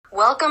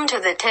Welcome to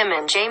the Tim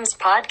and James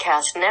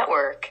Podcast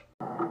Network.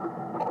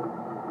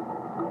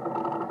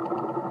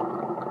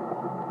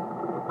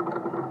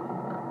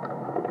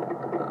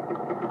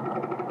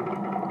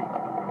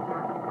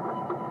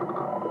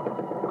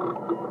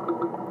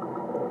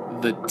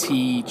 The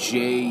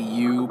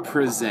TJU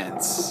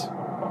presents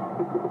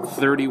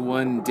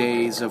 31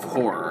 Days of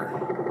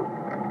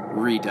Horror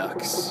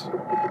Redux.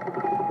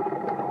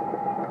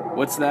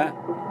 What's that?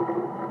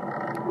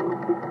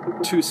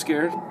 Too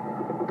scared?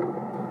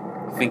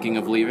 Thinking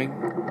of leaving?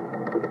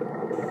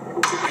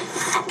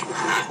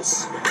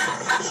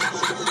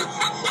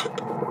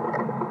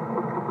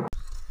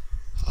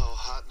 Oh,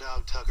 hot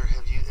dog Tucker,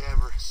 have you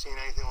ever seen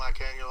anything like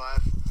that in your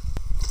life?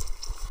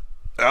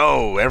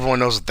 Oh, everyone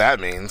knows what that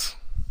means.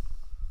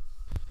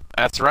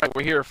 That's right,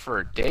 we're here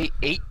for day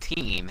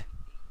 18.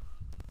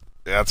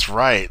 That's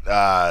right.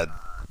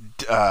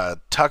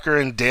 Tucker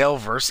and Dale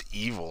vs.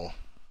 Evil.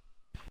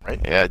 Right?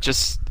 Yeah,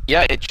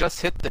 it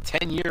just hit the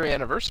 10-year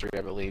anniversary,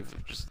 I believe.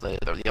 Just the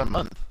other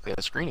month. They had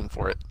a screening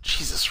for it.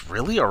 Jesus,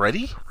 really?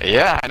 Already?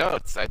 Yeah, I know.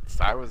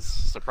 I was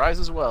surprised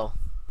as well.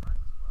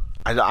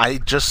 I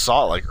just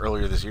saw it like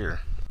earlier this year.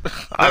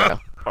 I know.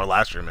 Or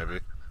last year, maybe.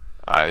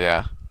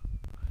 Yeah.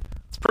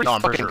 It's pretty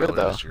fucking good,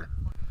 though. This year.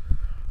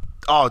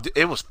 Oh,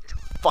 it was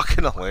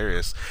fucking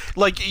hilarious.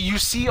 Like, you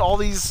see all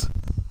these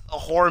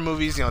horror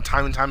movies,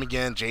 time and time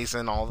again,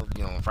 Jason,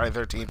 Friday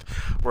the 13th,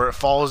 where it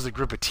follows the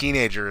group of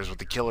teenagers with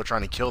the killer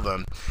trying to kill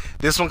them.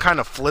 This one kind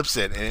of flips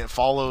it, and it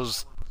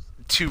follows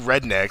two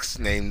rednecks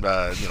named,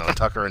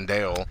 Tucker and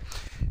Dale.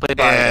 Played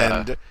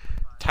by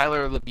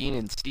Tyler Labine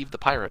and Steve the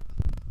Pirate.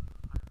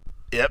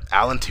 Yep,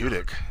 Alan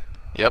Tudyk.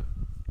 Yep.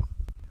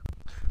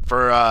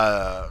 For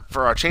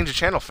our Change of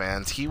Channel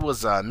fans, he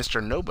was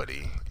Mr.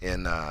 Nobody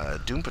in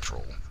Doom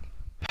Patrol.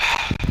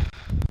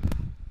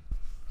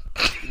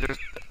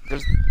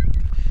 There's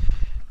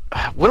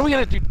when are we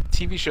gonna do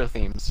TV show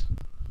themes?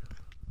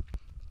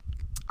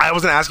 I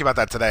was gonna ask you about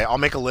that today. I'll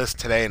make a list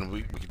today, and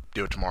we can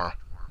do it tomorrow.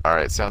 All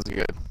right, sounds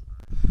good.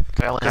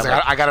 Because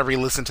I gotta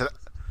re-listen to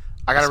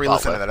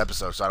that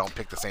episode, so I don't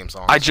pick the same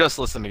song. I just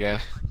listened again.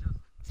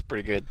 It's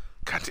pretty good.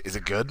 God, is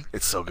it good?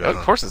 It's so good. Of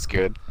course, it's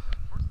good.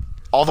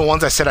 All the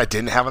ones I said I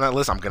didn't have on that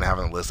list, I'm gonna have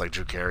on the list, like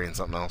Drew Carey and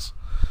something else.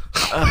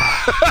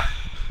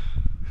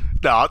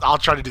 No, I'll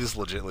try to do this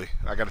legitly.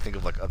 I gotta think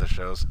of like other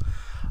shows.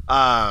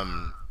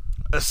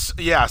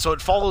 Yeah, so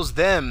it follows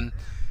them.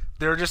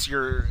 They're just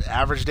your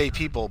average day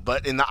people,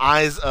 but in the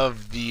eyes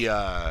of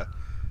the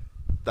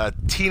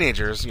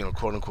teenagers,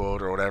 quote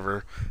unquote, or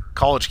whatever,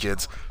 college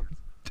kids,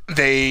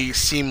 they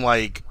seem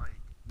like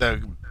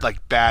the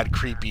bad,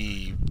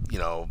 creepy,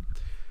 what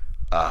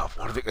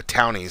are they,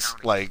 townies?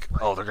 Like,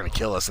 oh, they're gonna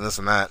kill us and this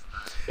and that.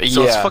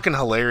 So it's fucking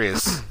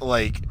hilarious.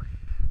 Like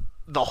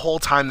the whole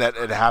time that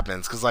it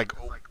happens, because I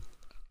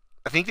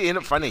think they end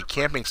up finding a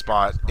camping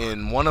spot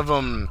in one of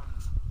them.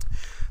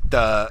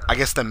 I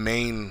guess the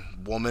main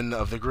woman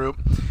of the group,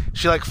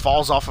 she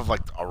falls off of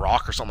a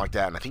rock or something like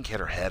that, and I think hit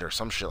her head or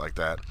some shit like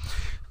that.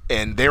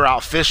 And they were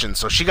out fishing,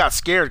 so she got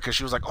scared because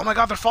she was like, "Oh my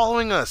god, they're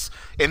following us!"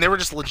 And they were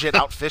just legit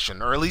out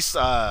fishing, or at least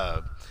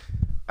I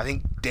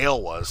think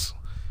Dale was.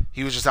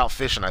 He was just out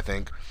fishing, I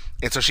think.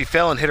 And so she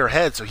fell and hit her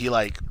head. So he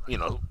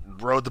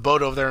rowed the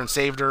boat over there and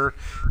saved her,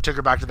 took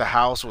her back to the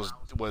house, was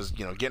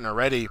getting her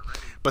ready.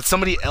 But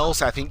somebody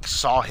else, I think,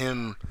 saw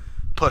him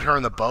put her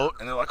in the boat,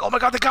 and they're like, "Oh my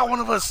god, they got one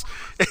of us!"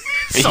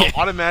 So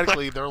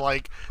automatically they're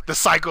like the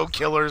psycho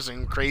killers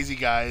and crazy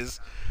guys.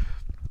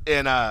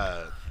 And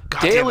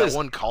goddamn, that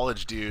one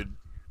college dude.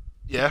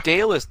 Yeah,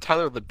 Dale is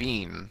Tyler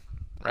Labine,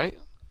 right?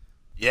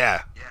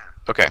 Yeah.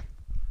 Okay.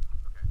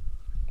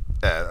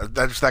 Yeah,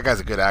 that guy's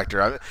a good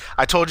actor.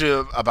 I told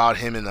you about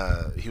him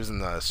he was in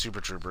the Super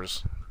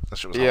Troopers. That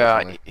shit was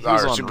funny. He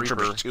was on Super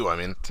Troopers 2, I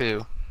mean.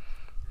 2.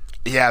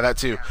 Yeah, that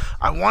too.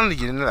 I wanted to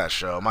get into that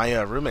show. My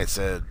roommate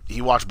said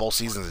he watched both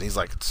seasons, and he's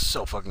like, it's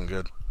so fucking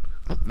good.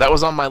 That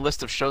was on my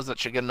list of shows that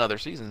should get another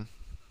season.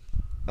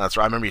 That's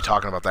right. I remember you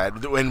talking about that.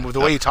 And the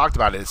way you talked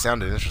about it, it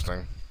sounded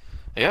interesting.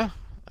 Yeah.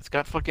 It's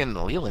got fucking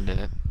Leland in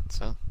it,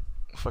 so...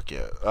 Fuck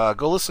yeah.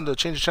 Go listen to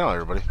Change the Channel,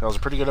 everybody. That was a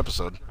pretty good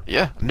episode.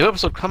 Yeah. New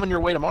episode coming your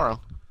way tomorrow.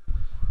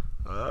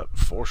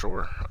 For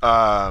sure.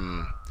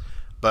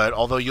 But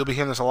although you'll be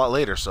hearing this a lot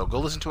later, so go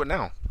listen to it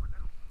now.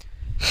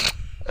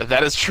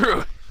 That is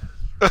true.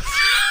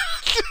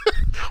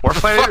 We're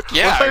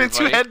playing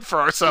too head for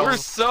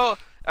ourselves.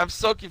 I'm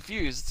so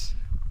confused.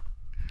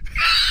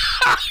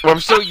 I'm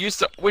so used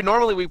to...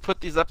 Normally we put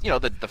these up,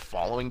 the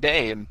following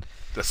day, and...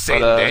 The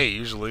same day,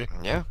 usually.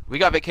 Yeah. We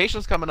got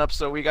vacations coming up,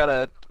 so we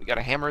gotta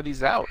hammer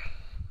these out.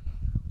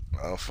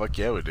 Oh, fuck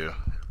yeah, we do.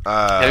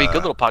 Yeah, we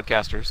good little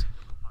podcasters.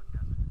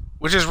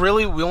 Which is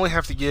really, we only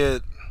have to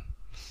get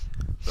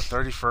the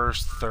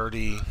 31st,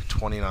 30,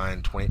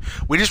 29, 20.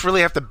 We just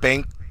really have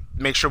to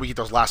make sure we get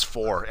those last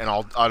 4, and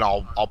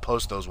I'll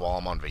post those while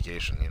I'm on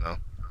vacation,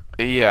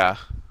 Yeah.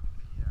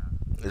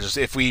 It's just,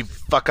 if we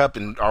fuck up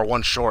and are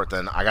one short,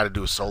 then I gotta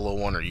do a solo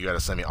one, or you gotta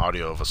send me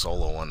audio of a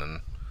solo one,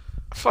 and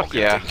fuck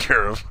yeah. Taken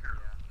care of.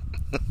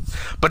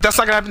 But that's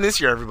not gonna happen this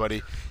year,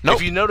 everybody. Nope.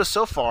 If you notice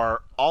so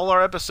far, all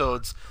our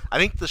episodes, I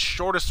think the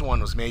shortest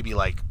one was maybe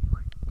like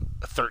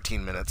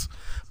 13 minutes,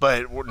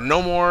 but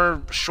no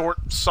more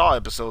short Saw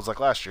episodes like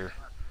last year.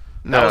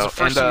 No, That was the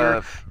first and,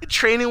 year.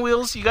 Training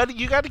Wheels, you got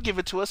to give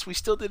it to us. We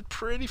still did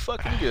pretty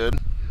fucking good.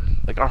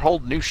 Like our whole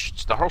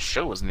the whole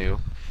show was new.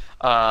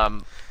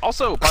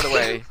 Also, by the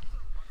way,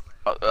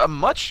 a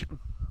much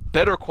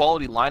better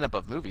quality lineup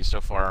of movies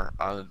so far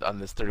on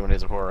this 31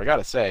 Days of Horror. I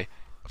gotta say.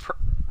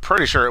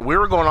 Pretty sure we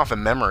were going off of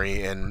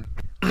memory, and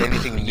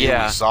anything new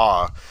Yeah. we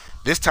saw.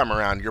 This time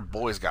around, your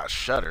boys got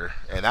Shudder,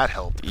 and that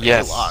helped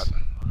Yes. a lot.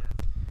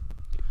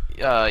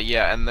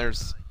 Yeah, and I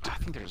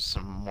think there's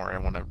some more I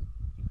want to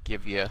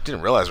give you.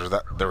 Didn't realize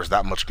there was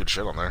that much good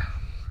shit on there.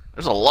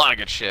 There's a lot of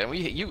good shit.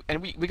 We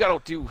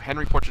gotta do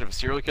Henry Portrait of a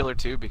Serial Killer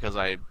too, because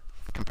I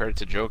compared it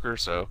to Joker.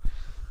 So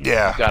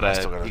Yeah, you I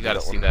still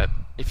gotta see one. that.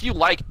 If you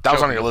like That was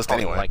Joker, on your you'll list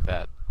probably anyway. Like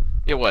that,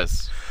 it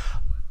was.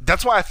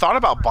 That's why I thought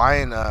about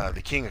buying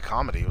The King of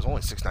Comedy. It was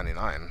only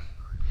 $6.99.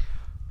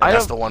 I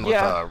That's don't- the one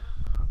yeah. with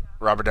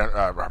Robert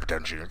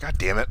Downey Jr. God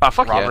damn it, Oh,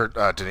 fuck yeah. Robert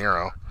De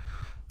Niro.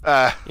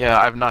 Yeah,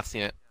 I've not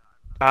seen it.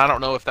 I don't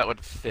know if that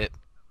would fit.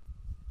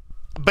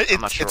 But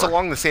I'm not it's sure.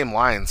 along the same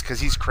lines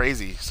because he's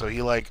crazy. So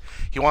he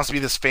wants to be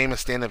this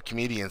famous stand-up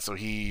comedian. So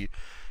he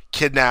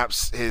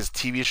kidnaps his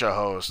TV show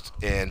host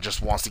and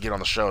just wants to get on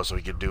the show so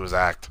he could do his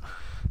act.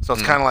 So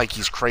it's kind of like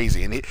he's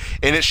crazy, and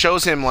it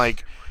shows him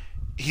like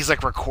he's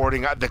like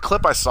recording. The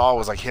clip I saw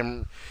was like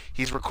him.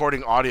 He's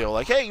recording audio,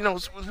 like, hey,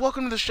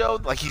 welcome to the show.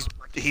 Like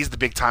he's the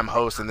big time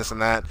host and this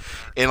and that,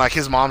 and like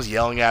his mom's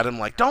yelling at him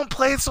like, don't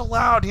play it so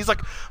loud. And he's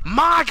like,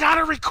 Ma, I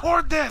gotta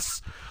record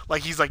this.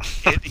 Like he's like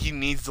he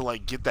needs to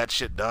like get that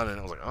shit done, and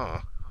I was like,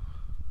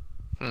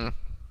 oh.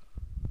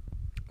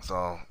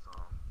 So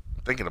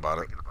thinking about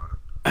it,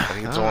 I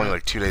think it's only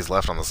like 2 days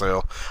left on the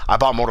sale. I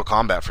bought Mortal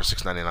Kombat for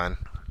 $6.99,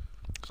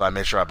 so I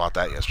made sure I bought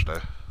that yesterday.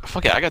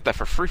 Fuck it, I got that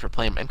for free for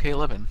playing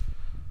MK11.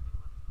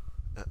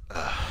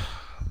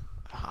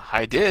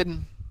 I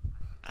did.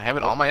 I have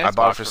it on my Xbox I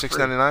bought it for free.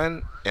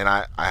 $6.99, and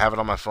I have it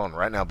on my phone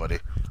right now, buddy.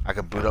 I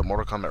could boot up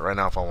Mortal Kombat right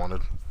now if I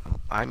wanted.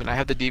 I mean, I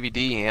have the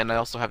DVD, and I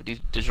also have a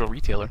digital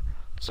retailer.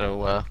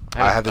 So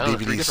I have the own it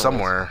 3 DVD different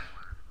somewhere,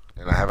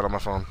 and I have it on my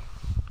phone.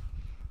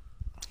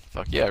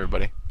 ways. Fuck yeah,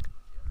 everybody!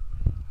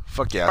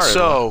 Fuck yeah. All right,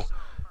 So,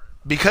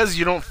 because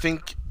you don't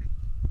think,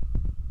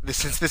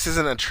 since this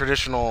isn't a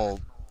traditional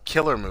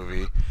killer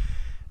movie,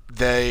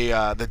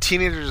 the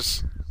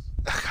teenagers,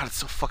 God, it's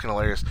so fucking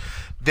hilarious.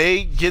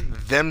 They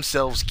get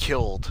themselves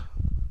killed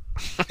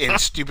in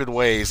stupid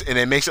ways, and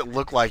it makes it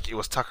look like it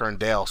was Tucker and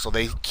Dale. So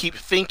they keep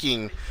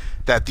thinking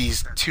that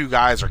these two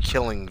guys are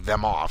killing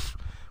them off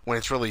when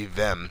it's really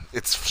them.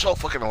 It's so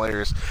fucking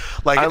hilarious.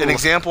 Like an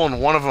example in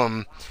one of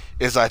them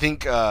is I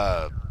think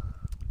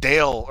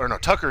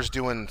Tucker's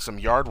doing some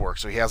yard work,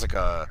 so he has like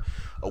a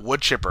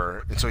wood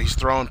chipper, and so he's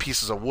throwing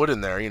pieces of wood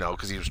in there,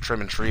 because he was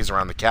trimming trees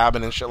around the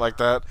cabin and shit like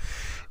that.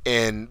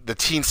 And the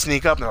teens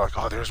sneak up, and they're like,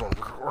 "Oh, there's one.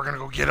 We're gonna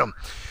go get him."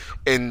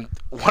 And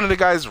one of the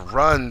guys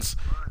runs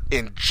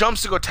and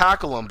jumps to go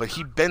tackle him, but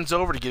he bends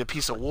over to get a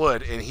piece of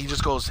wood, and he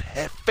just goes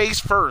face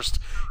first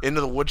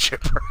into the wood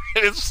chipper.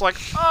 And it's just like,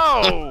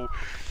 oh,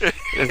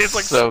 it's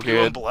like so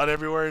spewing good. blood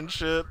everywhere and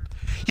shit.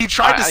 He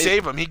tried to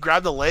save him. He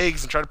grabbed the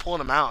legs and tried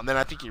pulling him out, and then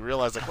I think he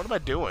realized, like, what am I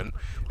doing?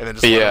 And then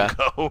just let him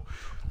go.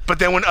 But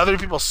then when other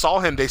people saw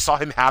him, they saw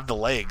him have the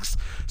legs.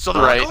 So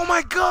they're like, oh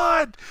my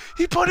god,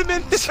 he put him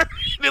in there.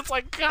 And it's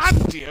like,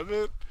 god damn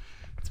it.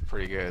 It's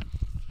pretty good.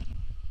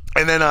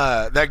 And then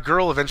that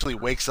girl eventually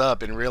wakes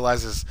up and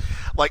realizes,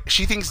 like,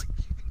 she thinks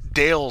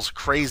Dale's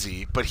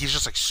crazy, but he's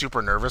just, like,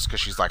 super nervous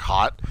because she's, like,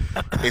 hot.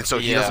 And so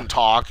he doesn't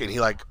talk, and he,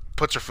 like,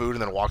 puts her food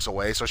and then walks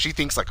away. So she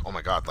thinks, like, oh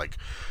my god, like,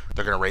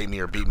 they're going to rape me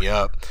or beat me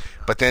up.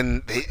 But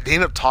then they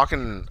end up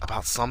talking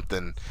about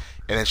something,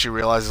 and then she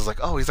realizes, like,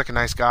 oh, he's, like, a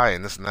nice guy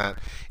and this and that.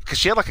 Because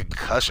she had, like, a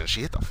concussion.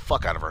 She hit the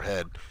fuck out of her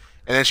head.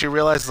 And then she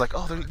realizes, like,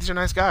 oh, these are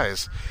nice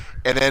guys.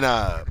 And then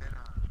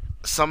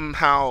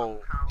somehow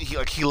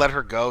he let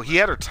her go. He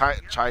had her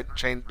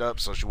chained up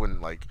so she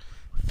wouldn't, like,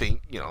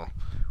 think,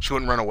 she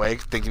wouldn't run away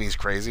thinking he's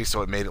crazy,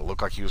 so it made it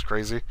look like he was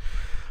crazy.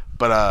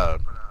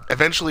 But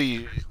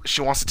eventually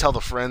she wants to tell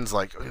the friends,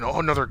 like,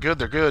 oh no, they're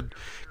good,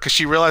 because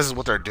she realizes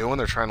what they're doing.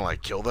 They're trying to,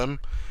 like, kill them.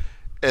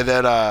 And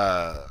then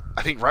I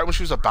think right when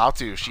she was about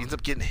to, she ends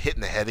up getting hit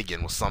in the head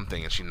again with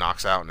something, and she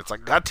knocks out. And it's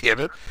like, god damn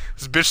it,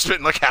 this bitch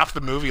spent like half the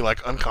movie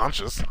like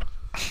unconscious.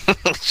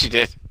 She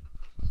did.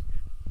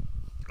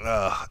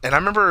 And I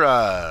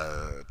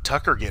remember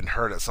Tucker getting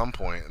hurt at some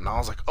point, and I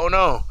was like, oh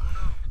no,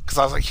 because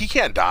I was like, he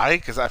can't die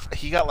because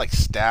he got like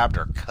stabbed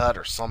or cut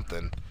or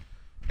something.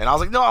 And I was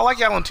like, no, I like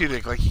Alan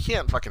Tudyk, like, he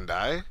can't fucking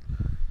die.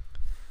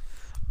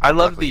 I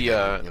love Luckily,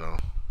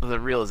 the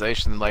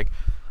realization, like,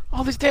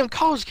 all these damn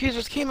college kids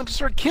just came and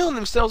started killing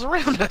themselves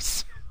around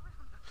us.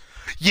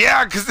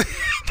 Yeah, because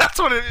that's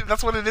what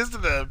it is to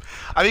them.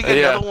 I think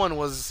another one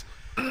was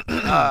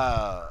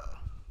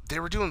they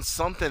were doing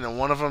something, and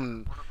one of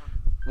them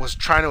was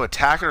trying to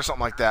attack it or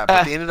something like that,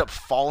 but they ended up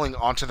falling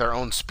onto their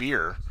own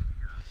spear.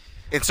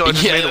 And so it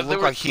just made it they look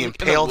were like he in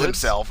the impaled woods.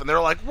 himself, and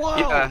they're like, "Whoa!"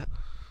 Yeah,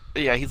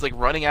 yeah. He's like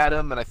running at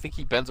him, and I think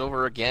he bends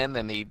over again,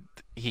 and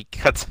he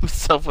cuts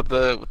himself with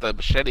the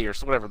machete or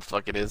whatever the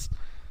fuck it is.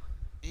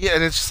 Yeah,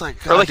 and it's just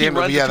like, Or God like he damn it,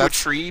 runs yeah, into a that's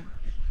tree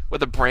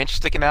with a branch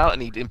sticking out,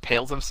 and he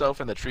impales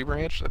himself in the tree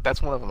branch.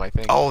 That's one of them, I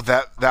think. oh,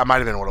 that might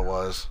have been what it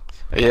was.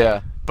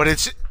 Yeah. But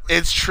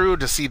it's true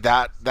to see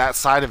that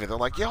side of it. They're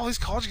like, yeah, all these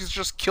college kids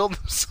just killed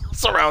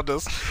themselves around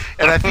us,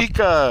 and I think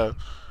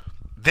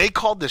they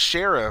called the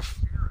sheriff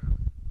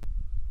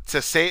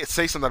to say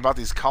something about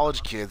these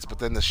college kids, but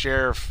then the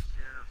sheriff,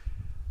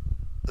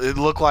 it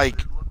looked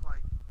like,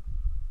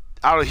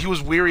 I don't know, he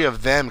was weary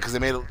of them because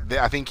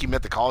I think he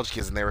met the college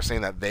kids and they were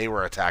saying that they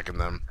were attacking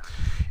them,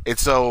 and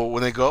so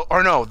when they go,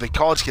 or no, the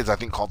college kids I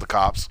think called the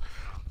cops,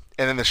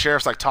 and then the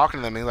sheriff's like talking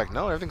to them and he's like,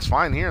 no, everything's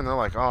fine here, and they're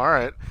like, oh, all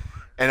right.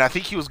 And I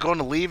think he was going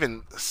to leave,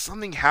 and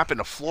something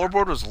happened. A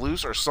floorboard was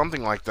loose or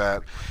something like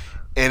that.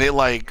 And it,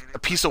 like, a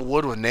piece of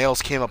wood with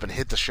nails came up and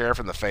hit the sheriff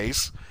in the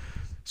face.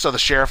 So the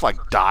sheriff, like,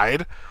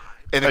 died.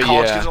 And the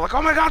college kids are like,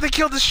 oh my God, they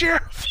killed the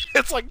sheriff.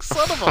 It's like,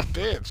 son of a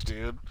bitch,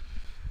 dude.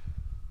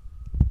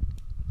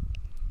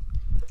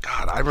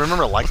 God, I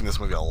remember liking this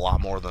movie a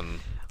lot more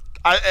than...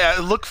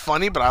 It looked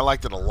funny, but I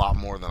liked it a lot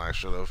more than I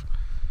should have.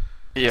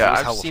 Yeah,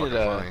 I've seen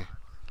it.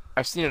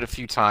 I've seen it a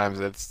few times.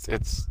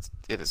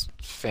 It is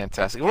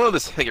fantastic. One of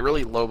those like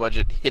really low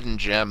budget hidden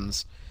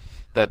gems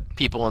that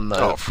people in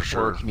the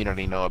horror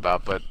community know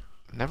about, but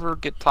never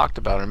get talked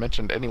about or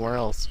mentioned anywhere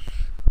else.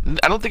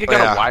 I don't think it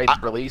got a wide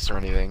release or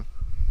anything,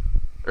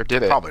 or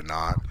did it? Probably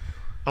not.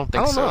 I don't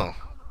think so. Know.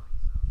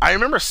 I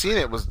remember seeing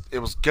it was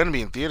gonna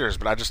be in theaters,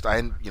 but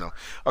I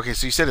okay.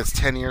 So you said it's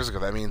 10 years ago.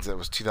 That means it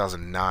was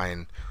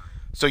 2009.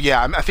 So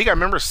yeah, I think I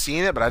remember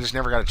seeing it, but I just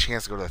never got a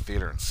chance to go to the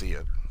theater and see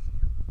it.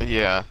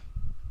 Yeah.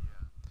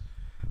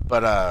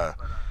 But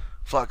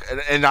fuck,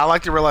 and I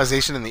like the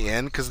realization in the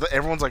end because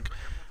everyone's like,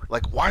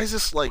 why is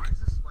this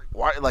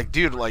why, like,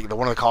 dude, like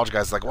one of the college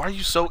guys is like, why are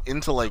you so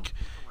into like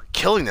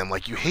killing them?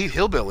 Like, you hate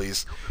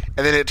hillbillies,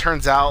 and then it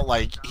turns out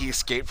like he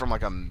escaped from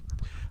like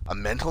a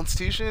mental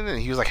institution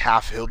and he was like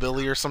half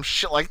hillbilly or some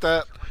shit like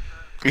that.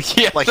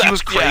 Yeah, like he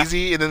was crazy,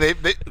 yeah. And then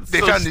they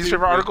so found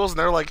newspaper articles and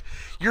they're like,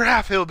 you're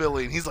half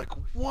hillbilly, and he's like,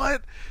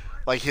 what?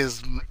 Like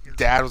his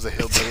dad was a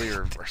hillbilly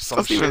or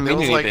some shit. Doesn't even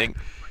mean anything.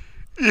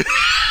 Like,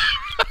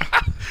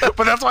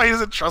 but that's why he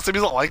doesn't trust him.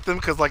 He doesn't like them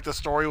because like the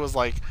story was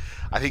like,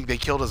 I think they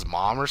killed his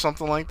mom or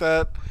something like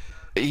that.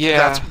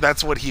 Yeah,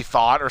 that's what he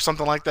thought or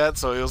something like that.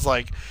 So it was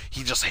like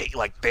he just hate,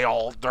 like they're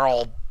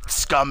all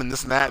scum and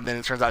this and that. And then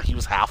it turns out he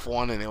was half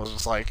one, and it was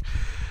just like,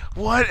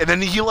 what? And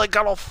then he like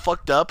got all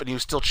fucked up, and he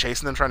was still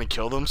chasing them, trying to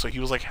kill them. So he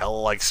was like hella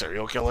like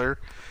serial killer.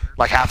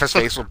 Like half his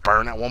face was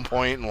burned at one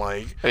point, and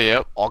like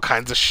all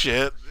kinds of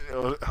shit.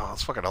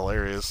 It's fucking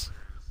hilarious.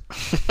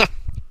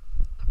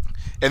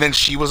 And then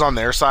she was on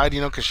their side,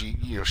 because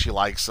she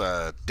likes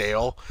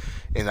Dale,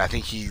 and I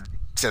think he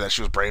said that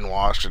she was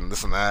brainwashed and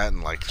this and that,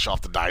 and like she'll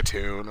have to die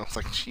too. And I was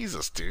like,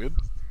 Jesus, dude.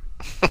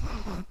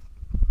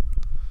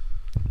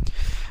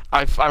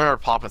 I remember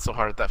popping so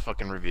hard at that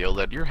fucking reveal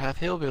that you're half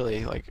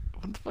hillbilly. Like,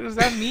 what the fuck does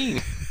that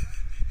mean?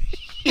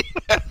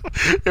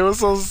 It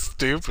was so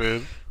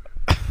stupid.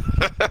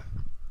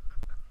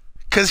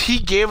 Because he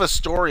gave a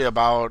story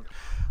about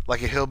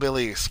like a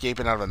hillbilly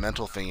escaping out of a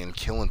mental thing and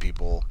killing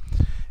people.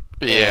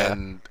 Yeah.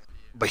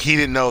 But he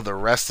didn't know the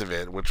rest of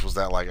it, which was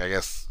that, like, I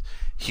guess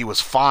he was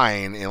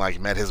fine and, like,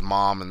 met his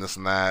mom and this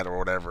and that or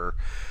whatever.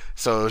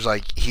 So it was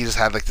like he just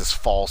had, like, this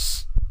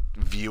false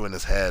view in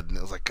his head. And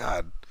it was like,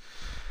 God.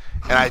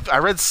 And I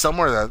read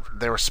somewhere that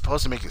they were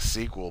supposed to make a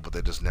sequel, but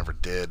they just never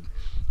did.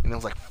 And I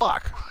was like,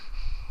 fuck.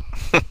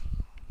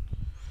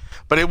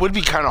 But it would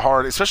be kind of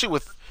hard, especially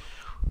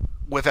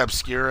with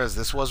obscure as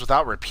this was,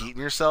 without repeating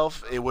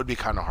yourself, it would be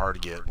kind of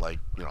hard to get, like,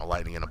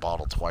 lightning in a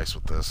bottle twice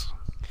with this.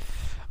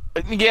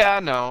 Yeah,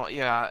 no,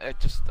 yeah.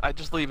 I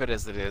just leave it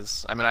as it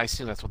is. I mean, I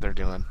assume that's what they're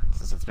doing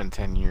since it's been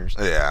 10 years.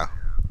 Yeah.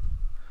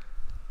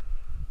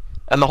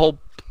 And the whole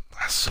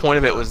point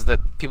of it was that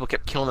people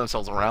kept killing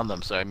themselves around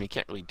them. So I mean, you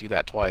can't really do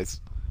that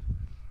twice.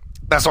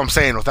 That's what I'm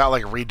saying. Without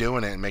like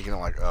redoing it and making it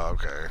like, oh,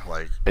 okay,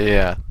 like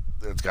yeah,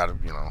 it's got to,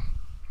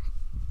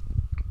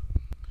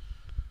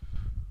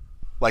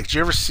 Like, did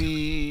you ever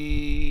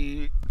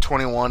see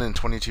 21 and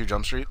 22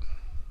 Jump Street?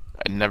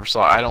 I never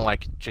saw it. I don't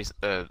like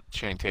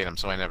Channing Tatum,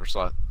 so I never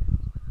saw it.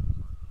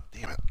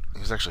 Damn it. He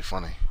was actually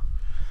funny.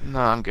 No,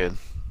 I'm good.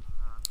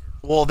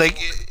 Well, the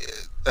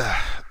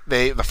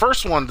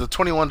first one, the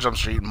 21 Jump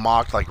Street,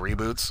 mocked, like,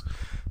 reboots,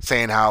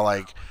 saying how,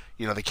 like,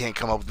 they can't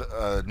come up with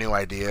a new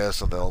idea,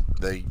 so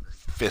they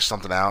fish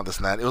something out, this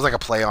and that. It was like a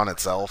play on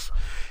itself.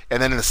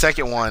 And then in the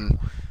second one,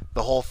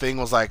 the whole thing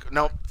was like,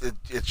 nope,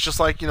 it's just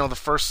like, the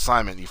first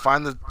assignment. You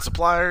find the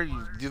supplier,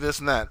 you do this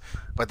and that.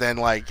 But then,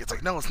 like, it's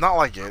like, no, it's not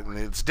like it, and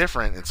it's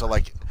different. And so,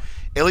 like,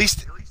 at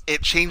least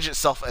it changed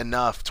itself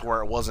enough to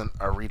where it wasn't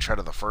a retread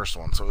of the first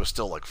one. So it was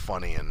still, like,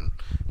 funny and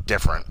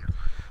different.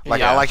 Like,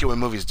 yeah. I like it when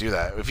movies do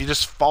that. If you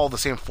just follow the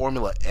same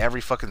formula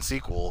every fucking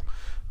sequel,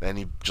 then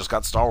you just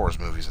got Star Wars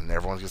movies, and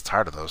everyone gets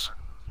tired of those.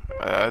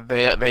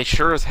 They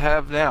sure as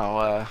have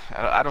now.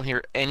 I don't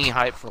hear any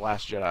hype for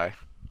Last Jedi.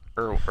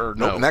 Or Nope,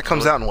 no. and that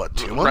comes out in what,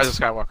 2 months? Rise of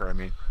Skywalker, I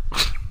mean.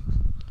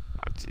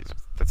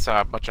 That's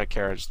how much I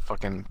care. I just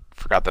fucking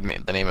forgot the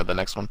name of the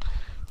next one.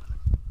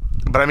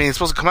 But I mean, it's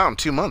supposed to come out in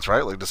 2 months,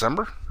 right? Like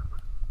December?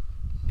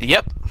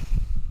 Yep.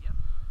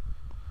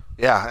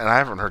 Yeah, and I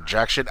haven't heard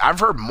jack shit. I've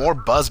heard more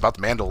buzz about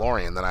the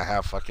Mandalorian than I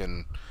have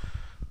fucking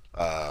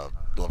the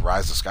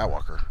Rise of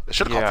Skywalker. It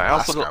should have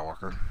called the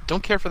Last Skywalker.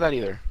 Don't care for that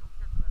either.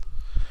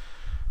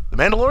 The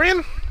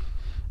Mandalorian?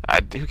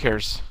 Who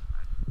cares?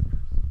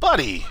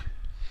 Buddy.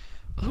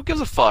 Who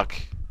gives a fuck?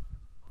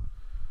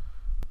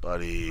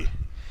 Buddy.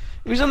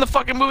 He was in the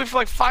fucking movie for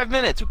like 5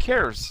 minutes. Who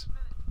cares?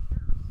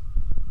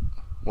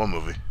 What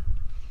movie?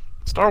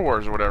 Star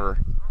Wars or whatever.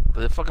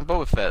 The fucking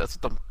Boba Fett. That's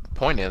what the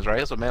point is, right?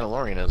 That's what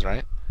Mandalorian is,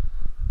 right?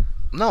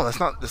 No, that's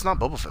not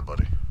Boba Fett,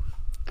 buddy.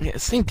 Yeah,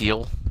 same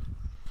deal.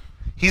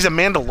 He's a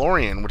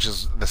Mandalorian, which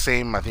is the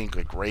same, I think,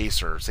 like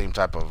race or same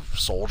type of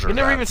soldier. You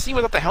never even seen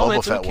without the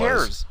helmet. So who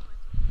cares? Was.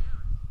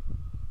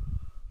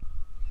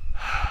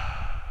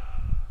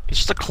 He's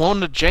just a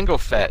clone of Jango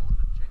Fett,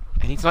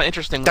 and he's not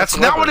interesting. That's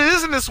whatsoever. not what it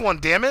is in this one.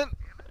 Damn it!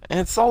 And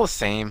it's all the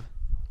same.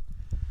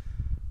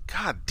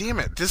 God damn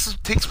it!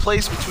 Takes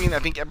place between, I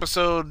think,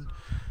 episode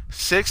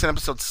 6 and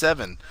episode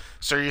 7.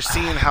 So you're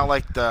seeing how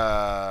like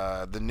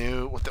the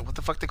new what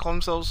the fuck they call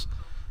themselves?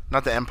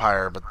 Not the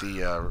Empire, but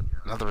the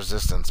not the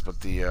Resistance,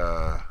 but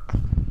the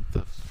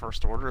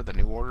First Order, the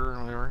New Order,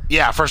 or whatever.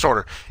 Yeah, First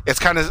Order. It's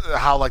kind of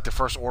how like the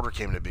First Order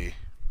came to be.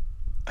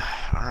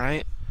 All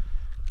right.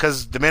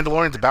 Because the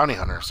Mandalorian's a bounty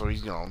hunter, so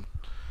he's going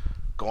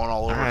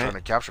all over right. trying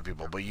to capture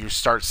people. But you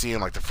start seeing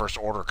like the First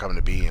Order coming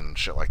to be and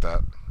shit like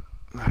that.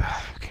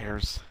 Who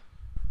cares?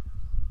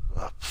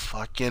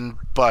 Fucking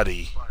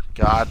buddy.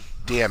 God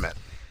damn it.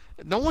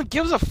 No one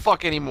gives a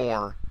fuck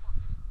anymore.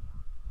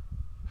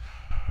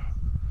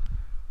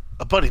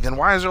 Buddy, then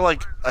why is there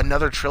like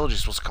another trilogy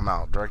supposed to come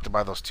out directed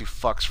by those two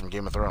fucks from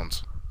Game of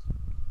Thrones?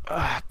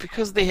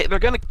 Because they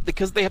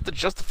have to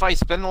justify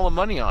spending all the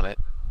money on it.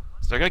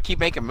 So they're gonna keep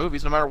making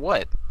movies no matter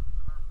what.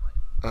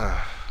 And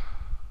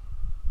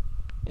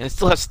it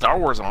still has Star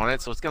Wars on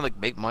it, so it's gonna like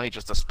make money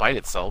just to spite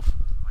itself.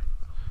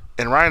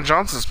 And Rian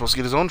Johnson's supposed to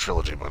get his own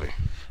trilogy, buddy.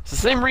 It's the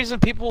same reason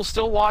people will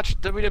still watch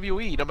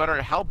WWE, no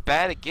matter how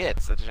bad it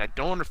gets. I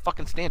don't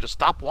fucking stand. Just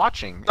stop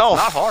watching. It's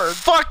not hard.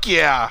 Fuck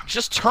yeah!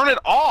 Just turn it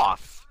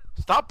off.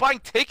 Stop buying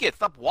tickets.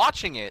 Stop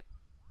watching it.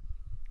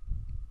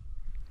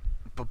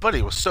 But buddy,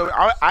 it was so.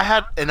 I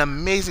had an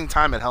amazing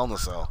time at Hell in a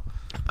Cell.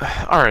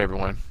 All right,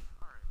 everyone.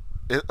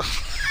 It,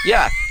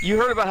 Yeah, you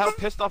heard about how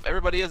pissed off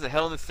everybody is at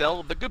Hell in a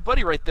Cell. The good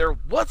buddy right there.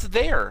 What's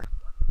there?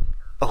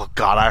 Oh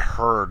God, I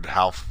heard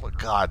how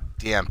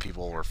goddamn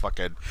people were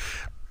fucking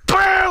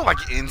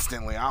like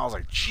instantly. I was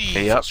like,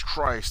 Jesus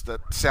Christ,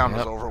 that sound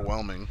was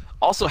overwhelming.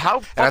 Also, how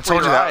and I fucked were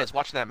told your you that eyes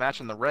watching that match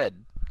in the red?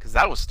 Because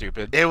that was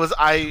stupid. it was.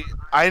 I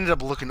ended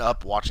up looking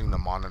up watching the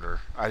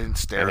monitor. I didn't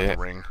stare at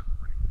the ring.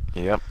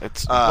 Yep,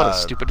 it's what a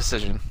stupid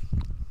decision.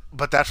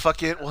 But that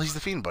fucking he's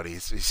the Fiend, buddy.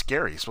 He's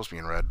scary. He's supposed to be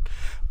in red.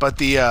 But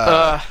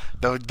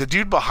the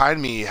dude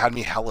behind me had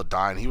me hella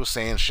dying. He was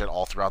saying shit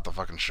all throughout the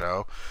fucking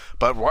show.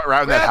 But right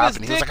when that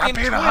happened, he was like, "I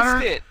paid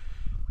 100."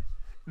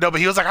 No,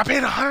 but he was like, "I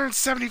paid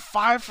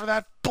 175 for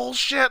that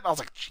bullshit." I was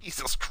like,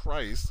 "Jesus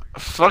Christ!"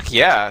 Fuck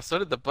yeah! So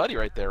did the buddy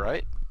right there,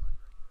 right?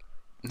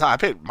 No, I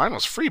paid. Mine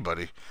was free,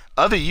 buddy.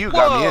 Other you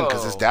got me in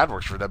because his dad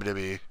works for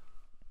WWE.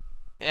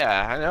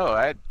 Yeah, I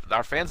know.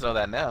 Our fans know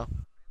that now.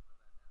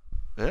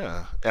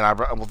 Yeah, and I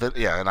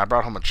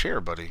brought home a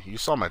chair, buddy. You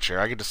saw my chair.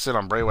 I get to sit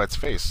on Bray Wyatt's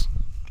face.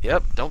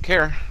 Yep, don't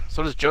care.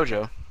 So does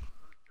JoJo.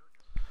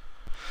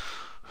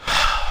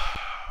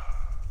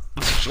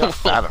 She got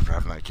fat after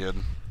having that kid.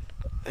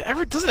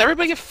 Doesn't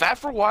everybody get fat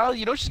for a while?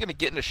 You know she's gonna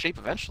get into shape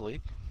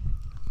eventually.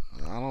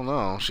 I don't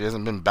know. She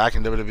hasn't been back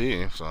in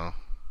WWE, so.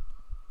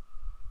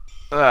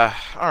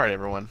 All right,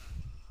 everyone.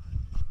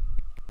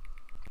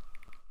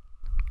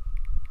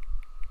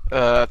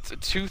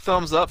 2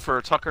 thumbs up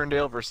for Tucker and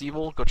Dale vs.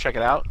 Evil. Go check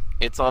it out.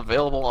 It's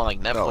available on like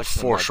Netflix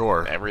for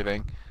sure.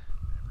 Everything.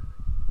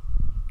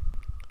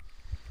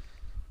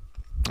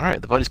 All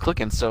right, the buddy's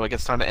clicking, so I guess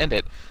it's time to end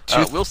it.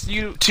 We'll see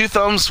you. 2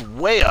 thumbs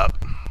way up.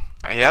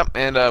 Yep,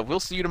 and we'll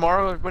see you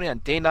tomorrow, everybody, on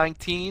day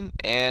 19,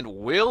 and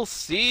we'll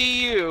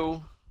see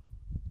you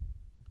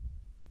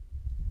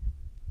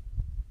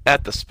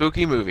at the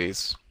spooky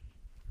movies.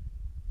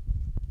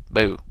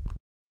 Boo.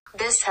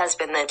 This has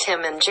been the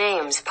Tim and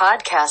James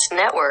Podcast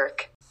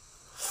Network.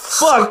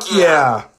 Fuck yeah!